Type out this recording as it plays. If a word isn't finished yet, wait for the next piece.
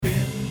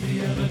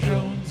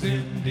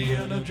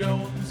Indiana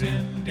Jones.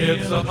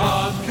 It's a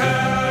podcast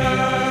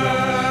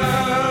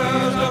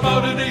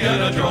about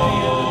Indiana Jones.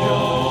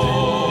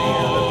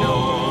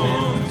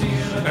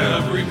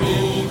 Every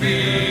movie,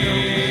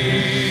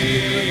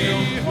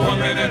 1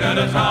 minute at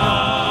a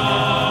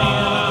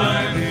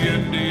time. The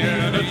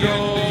Indiana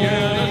Jones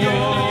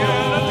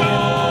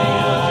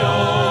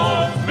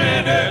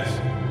Minute.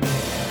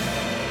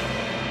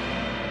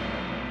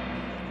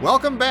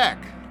 Welcome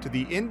back to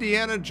the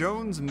Indiana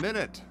Jones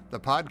Minute, the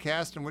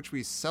podcast in which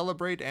we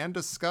celebrate and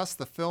discuss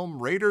the film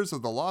Raiders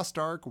of the Lost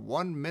Ark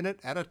 1 minute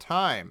at a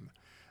time.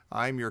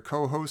 I'm your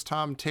co-host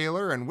Tom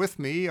Taylor, and with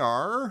me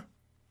are...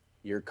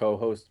 Your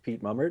co-host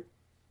Pete Mummert.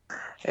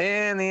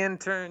 And the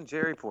intern,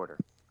 Gerry Porter.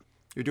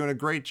 You're doing a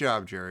great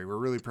job, Gerry. We're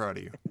really proud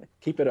of you.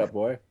 Keep it up,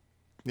 boy.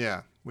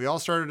 Yeah, we all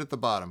started at the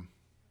bottom.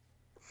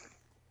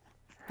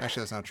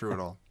 Actually, that's not true at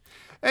all.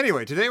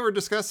 Anyway, today we're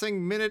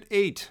discussing Minute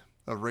 8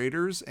 of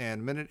Raiders,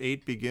 and Minute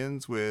 8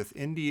 begins with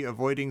Indy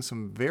avoiding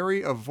some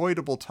very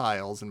avoidable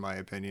tiles, in my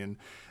opinion,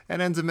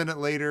 and ends a minute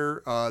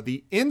later,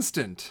 the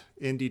instant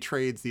Indy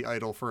trades the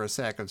idol for a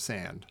sack of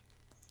sand.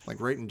 Like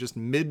right in just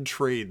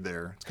mid-trade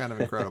there. It's kind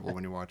of incredible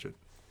when you watch it.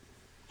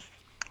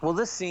 Well,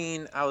 this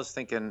scene, I was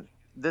thinking,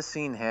 this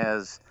scene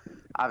has,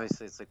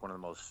 obviously it's like one of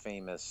the most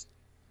famous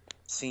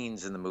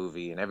scenes in the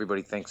movie, and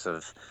everybody thinks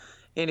of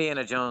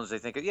Indiana Jones, they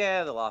think of,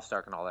 the Lost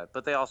Ark and all that,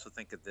 but they also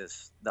think of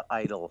this, the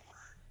idol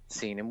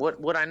scene. And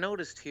what I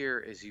noticed here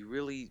is you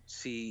really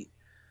see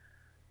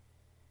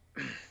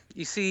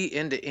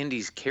into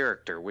Indy's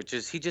character, which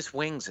is he just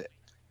wings it.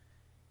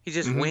 He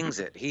just wings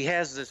it. He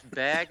has this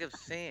bag of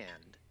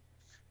sand,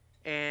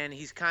 and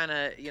he's kind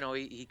of,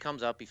 he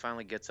comes up, he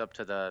finally gets up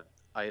to the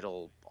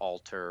idol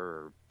altar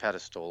or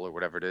pedestal or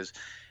whatever it is,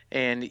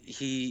 and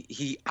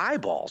he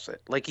eyeballs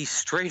it. Like he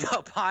straight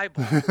up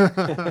eyeballs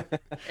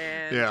it.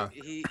 And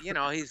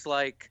he's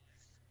like,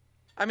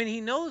 I mean,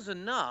 he knows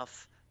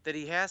enough that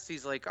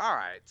he's like, all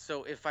right,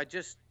 so if I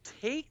just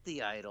take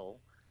the idol,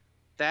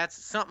 that's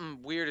something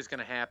weird is going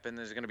to happen.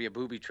 There's going to be a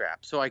booby trap.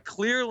 So I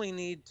clearly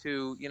need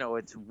to,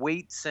 it's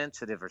weight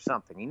sensitive or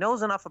something. He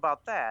knows enough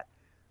about that,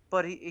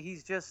 but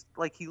he's just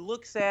like, he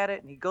looks at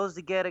it and he goes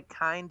to get it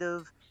kind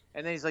of,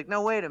 and then he's like,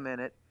 no, wait a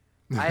minute.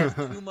 I have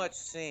too much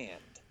sand.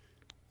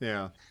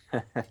 Yeah.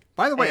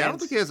 By the way, I don't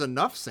think he has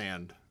enough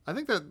sand. I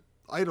think that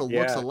idol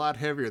looks a lot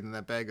heavier than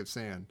that bag of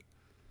sand.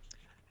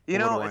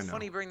 It's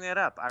funny you bring that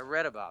up. I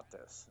read about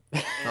this.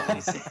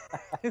 And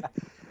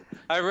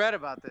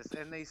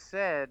they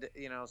said,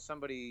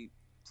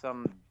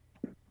 some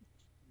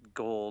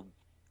gold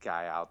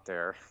guy out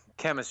there,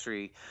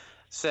 chemistry,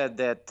 said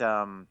that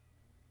the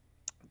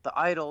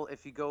idol,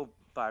 if you go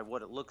by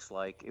what it looks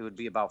like, it would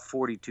be about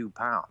 42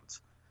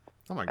 pounds.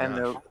 Oh my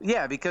gosh.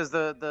 Because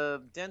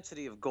the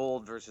density of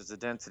gold versus the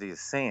density of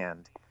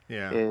sand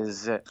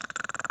is...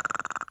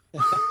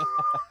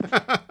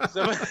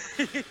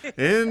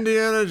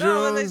 Indiana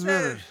Jones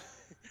Minute.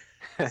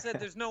 They said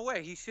there's no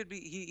way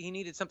he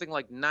needed something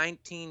like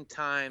 19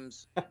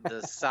 times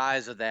the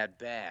size of that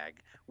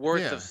bag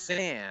worth of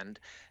sand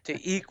to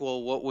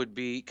equal what would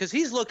be, because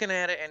he's looking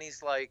at it and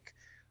he's like,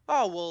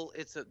 oh well,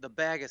 the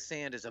bag of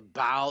sand is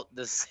about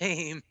the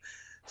same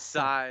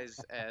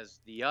size as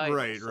the idol,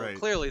 right.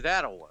 Clearly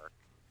that'll work.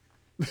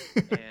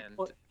 And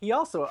he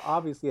also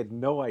obviously had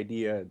no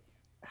idea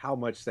how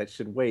much that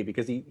should weigh,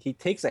 because he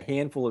takes a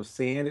handful of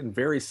sand and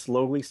very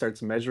slowly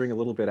starts measuring a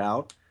little bit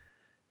out,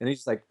 and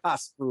he's like,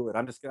 screw it,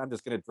 I'm just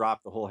gonna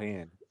drop the whole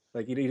hand.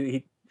 Like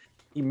he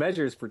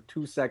measures for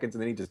 2 seconds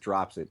and then he just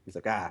drops it. He's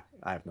like, I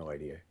have no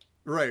idea.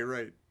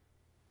 Right.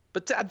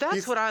 But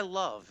that's what I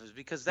love, is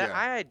because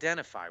I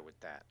identify with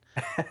that.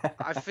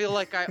 I feel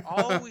like I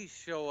always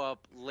show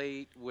up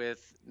late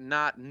with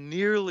not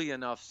nearly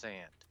enough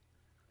sand.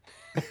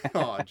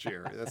 Oh,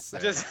 Gerry, that's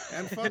sad.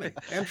 And funny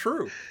and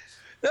true.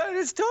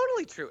 It's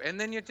totally true. And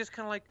then you're just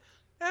kind of like,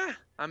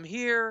 I'm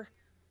here.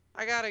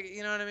 I got to,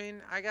 you know what I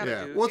mean? I got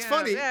to do. Well, it's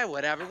funny. Yeah,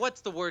 whatever. What's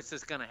the worst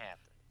that's going to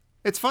happen?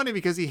 It's funny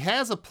because he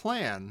has a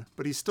plan,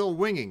 but he's still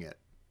winging it.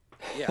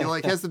 Yeah. He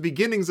has the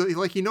beginnings of,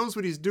 he knows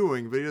what he's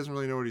doing, but he doesn't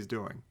really know what he's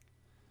doing.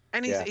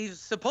 And he's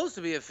supposed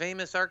to be a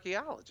famous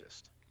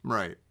archaeologist.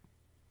 Right.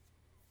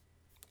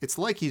 It's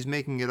like he's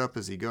making it up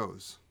as he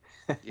goes.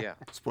 Yeah.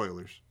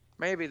 Spoilers.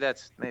 Maybe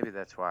that's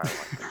why I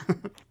like it.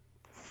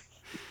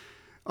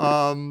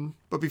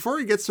 But before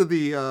he gets to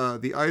the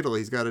idol,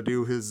 he's got to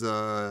do his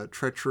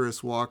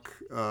treacherous walk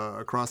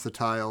across the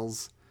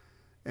tiles,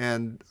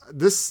 and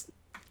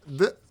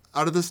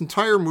out of this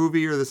entire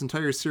movie or this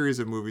entire series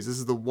of movies, this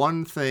is the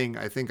one thing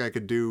I think I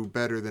could do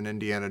better than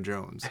Indiana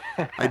Jones.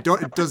 It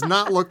does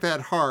not look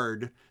that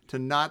hard to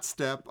not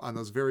step on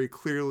those very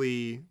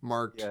clearly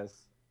marked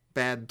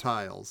bad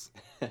tiles.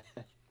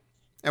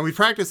 And we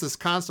practiced this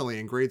constantly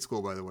in grade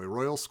school, by the way.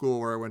 Royal School,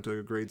 where I went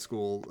to grade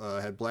school,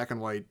 had black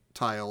and white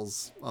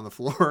tiles on the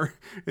floor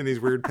in these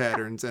weird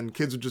patterns, and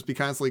kids would just be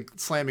constantly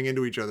slamming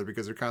into each other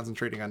because they're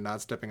concentrating on not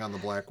stepping on the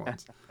black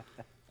ones.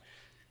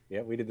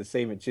 Yeah, we did the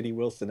same at Ginny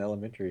Wilson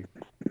Elementary.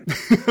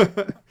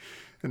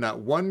 And not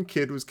one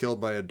kid was killed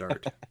by a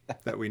dart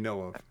that we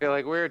know of. I feel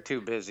like we're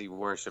too busy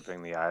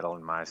worshiping the idol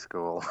in my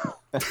school.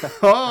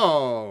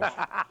 Oh!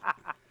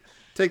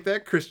 Take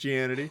that,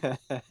 Christianity.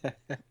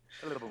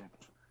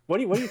 What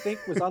do you think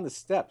was on the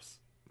steps?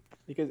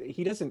 Because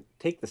he doesn't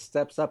take the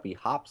steps up; he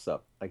hops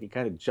up, like he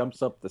kind of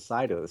jumps up the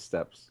side of the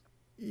steps.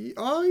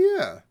 Oh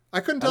yeah, I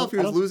couldn't tell if he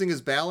was don't- losing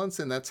his balance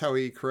and that's how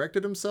he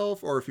corrected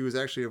himself, or if he was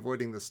actually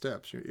avoiding the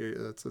steps.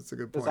 That's a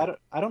good point. Because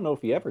I don't know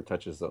if he ever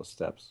touches those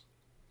steps.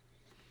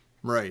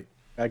 Right?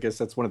 I guess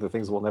that's one of the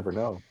things we'll never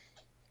know.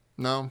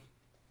 No,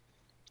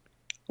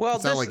 Well,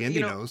 it's not like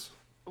Indy knows.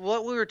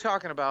 What we were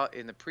talking about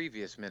in the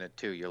previous minute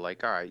too. You're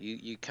like, all right,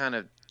 you kind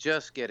of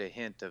just get a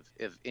hint of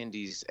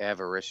Indy's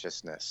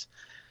avariciousness.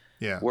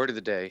 Yeah. Word of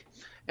the day,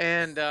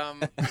 and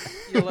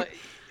you're like,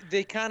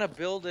 they kind of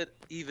build it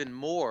even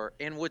more.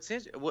 And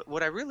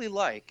what I really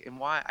like, and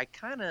why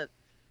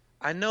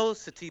I know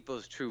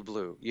Satipo's true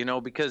blue,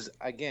 because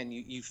again,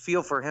 you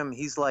feel for him.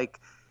 He's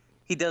like,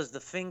 he does the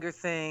finger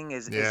thing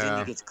as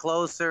Indy gets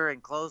closer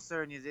and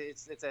closer, and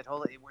it's that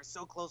whole, we're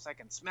so close I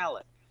can smell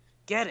it.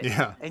 Get it.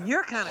 Yeah. And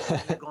you're kind of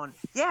sitting there going,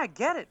 yeah,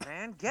 get it,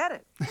 man, get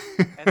it.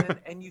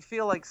 And you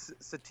feel like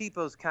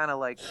Satipo's kind of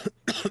like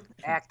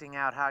acting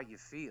out how you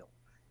feel.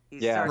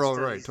 He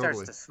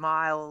starts to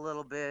smile a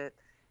little bit,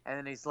 and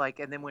then he's like,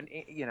 and then when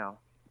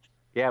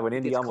when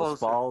Indy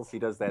almost falls, he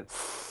does that.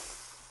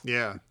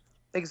 Yeah.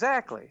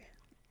 Exactly.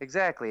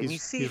 And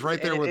he's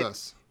right there with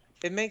us.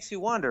 It makes you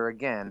wonder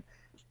again,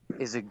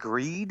 is it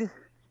greed?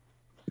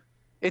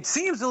 It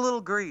seems a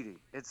little greedy.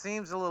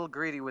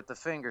 With the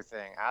finger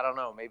thing. I don't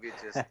know. Maybe it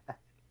just.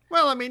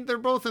 Well, I mean, they're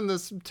both in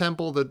this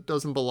temple that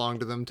doesn't belong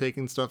to them,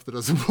 taking stuff that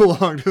doesn't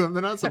belong to them.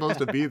 They're not supposed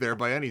to be there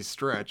by any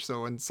stretch.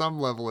 So in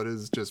some level, it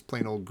is just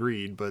plain old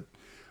greed. But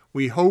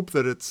we hope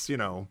that it's,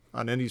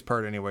 on Indy's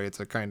part anyway, it's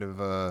a kind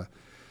of,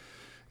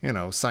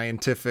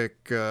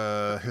 scientific,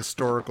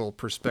 historical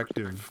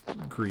perspective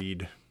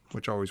greed,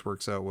 which always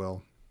works out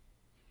well.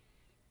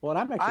 Well, and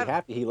I'm actually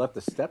happy he left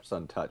the steps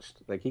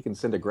untouched. Like, he can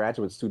send a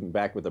graduate student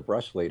back with a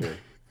brush later.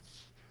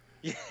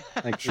 Yeah.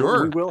 Like,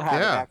 sure. We will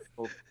have an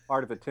actual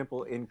part of the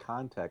temple in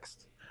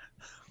context.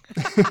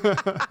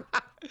 That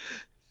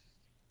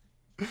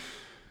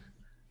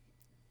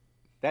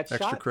Extra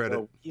shot, credit.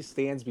 though, he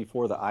stands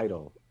before the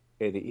idol,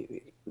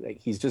 and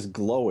he's just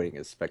glowing,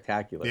 is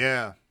spectacular.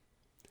 Yeah.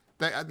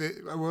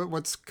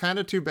 What's kind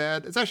of too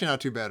bad, it's actually not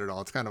too bad at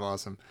all. It's kind of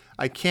awesome.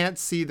 I can't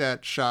see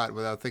that shot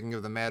without thinking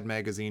of the Mad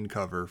Magazine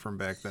cover from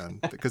back then,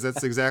 because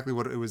that's exactly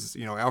what it was.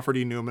 Alfred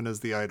E. Newman as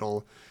the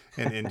idol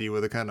and Indy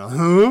with a kind of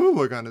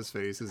look on his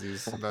face as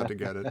he's about to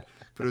get it.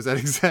 But it was that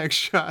exact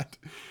shot.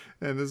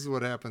 And this is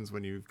what happens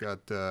when you've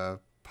got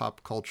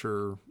pop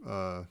culture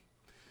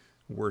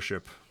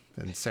worship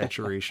and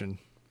saturation.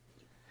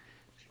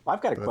 Well,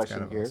 I've got a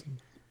question here. Awesome.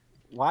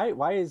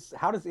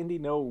 How does Indy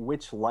know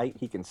which light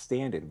he can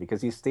stand in? Because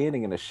he's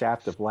standing in a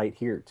shaft of light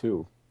here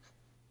too.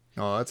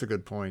 Oh, that's a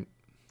good point.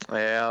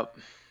 Yeah.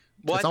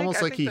 Well, it's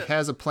almost like he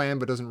has a plan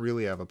but doesn't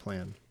really have a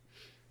plan.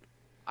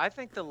 I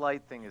think the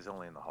light thing is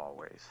only in the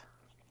hallways.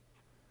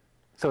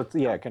 So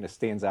it kind of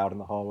stands out in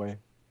the hallway.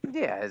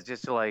 Yeah, it's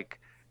just like,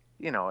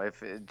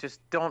 if just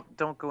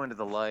don't go into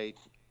the light.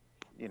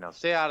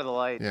 Stay out of the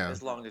light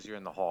as long as you're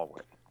in the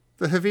hallway.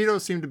 The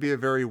Javitos seem to be a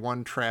very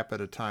one trap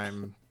at a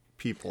time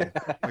people.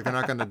 Like, they're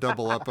not going to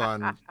double up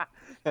on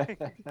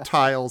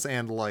tiles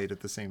and light at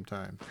the same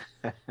time.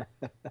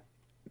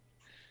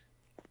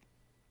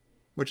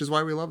 Which is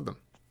why we love them.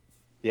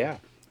 Yeah.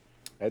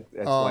 That's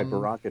why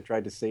Barranca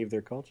tried to save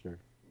their culture.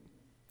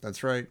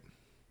 That's right.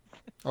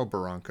 Oh,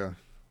 Barranca.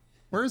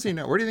 Where is he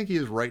now? Where do you think he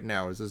is right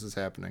now as this is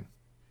happening?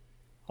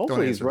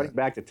 Hopefully he's running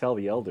back to tell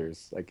the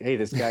elders, like, hey,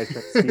 this guy's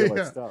trying to steal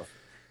our stuff.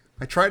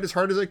 I tried as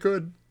hard as I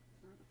could.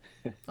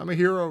 I'm a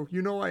hero.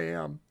 You know I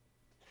am.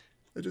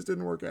 It just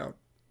didn't work out.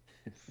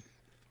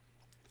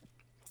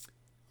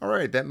 All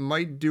right, that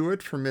might do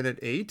it for minute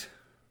 8.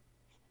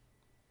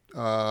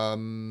 We're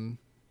going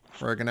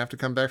to have to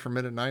come back for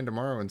minute 9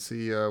 tomorrow and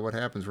see what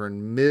happens. We're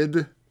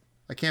in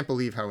I can't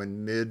believe how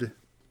in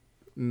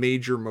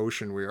major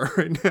motion we are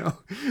right now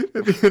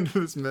at the end of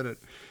this minute.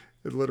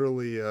 It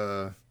literally,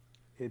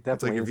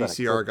 it's like a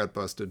VCR got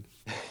busted.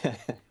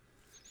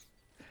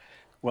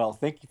 Well,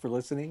 thank you for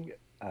listening.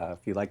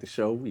 If you like the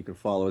show, you can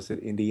follow us at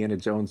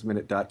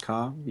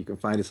IndianaJonesMinute.com. You can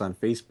find us on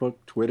Facebook,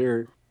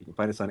 Twitter. You can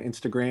find us on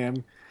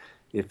Instagram.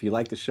 If you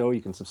like the show,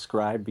 you can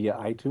subscribe via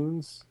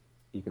iTunes.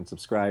 You can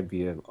subscribe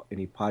via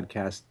any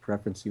podcast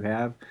preference you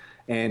have.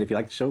 And if you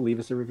like the show, leave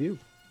us a review.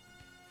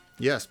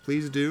 Yes,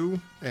 please do.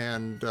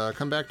 And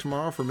come back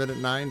tomorrow for minute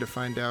 9 to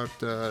find out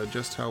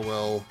just how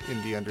well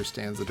Indy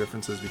understands the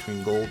differences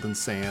between gold and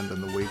sand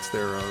and the weights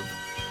thereof.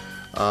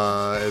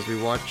 As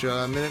we watch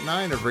minute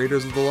 9 of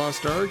Raiders of the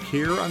Lost Ark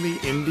here on the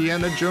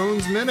Indiana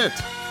Jones Minute.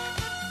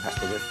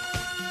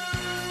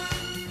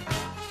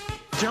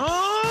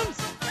 Jones!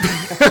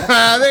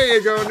 There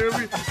you go,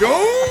 newbie.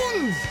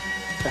 Jones!